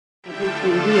Every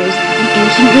 3 years, an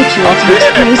ancient ritual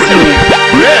takes place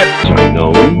here.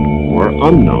 Known or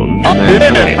unknown to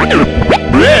mankind.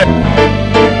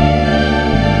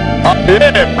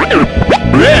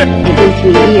 Every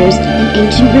 3 years, an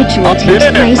ancient ritual takes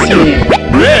place here.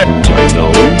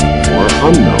 Known or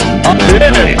unknown to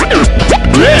mankind.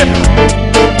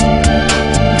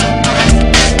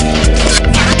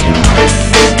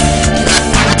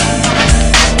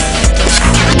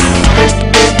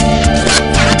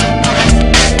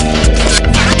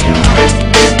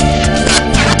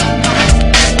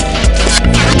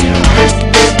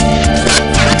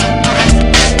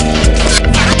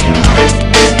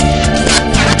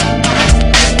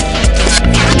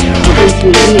 Every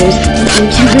 3 years, an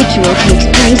ancient ritual takes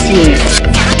place here.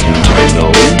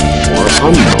 Known or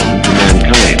unknown to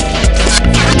mankind.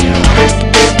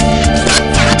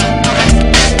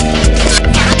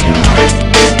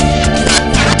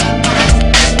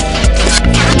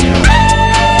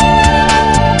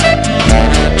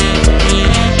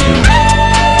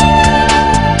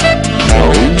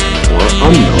 Known or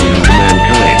unknown to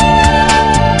mankind.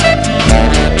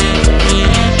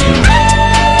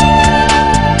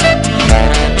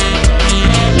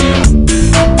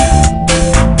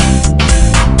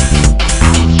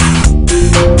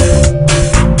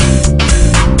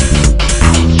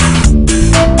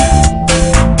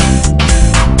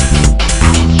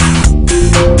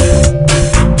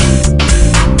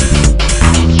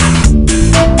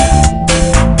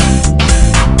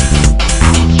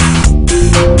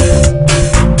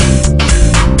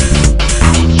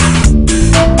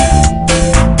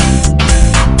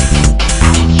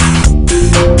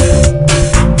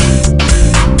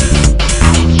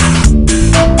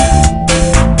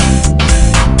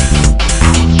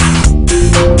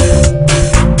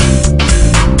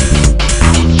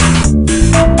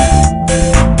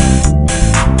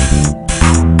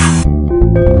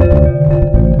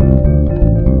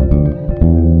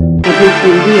 Every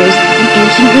 3 years, an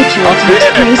ancient ritual takes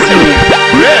place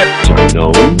here.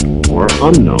 Known or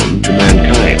unknown to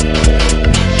mankind.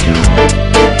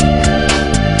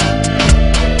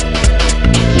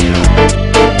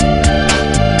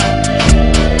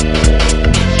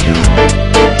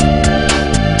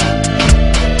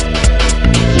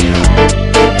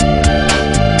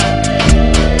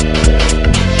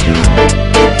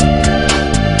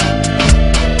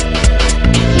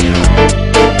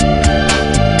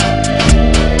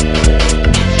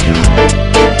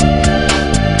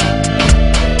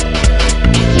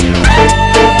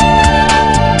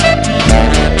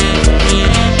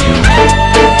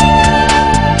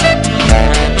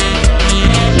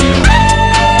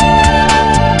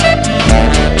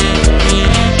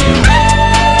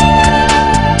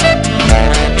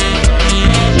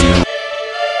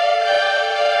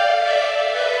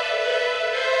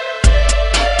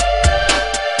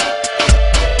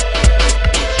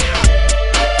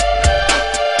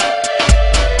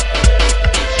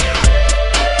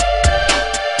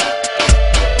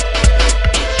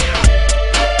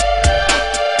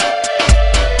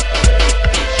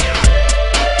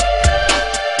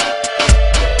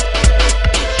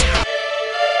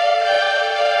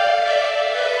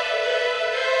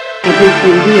 Every 3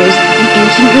 years, an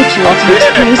ancient ritual takes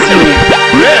place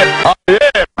here.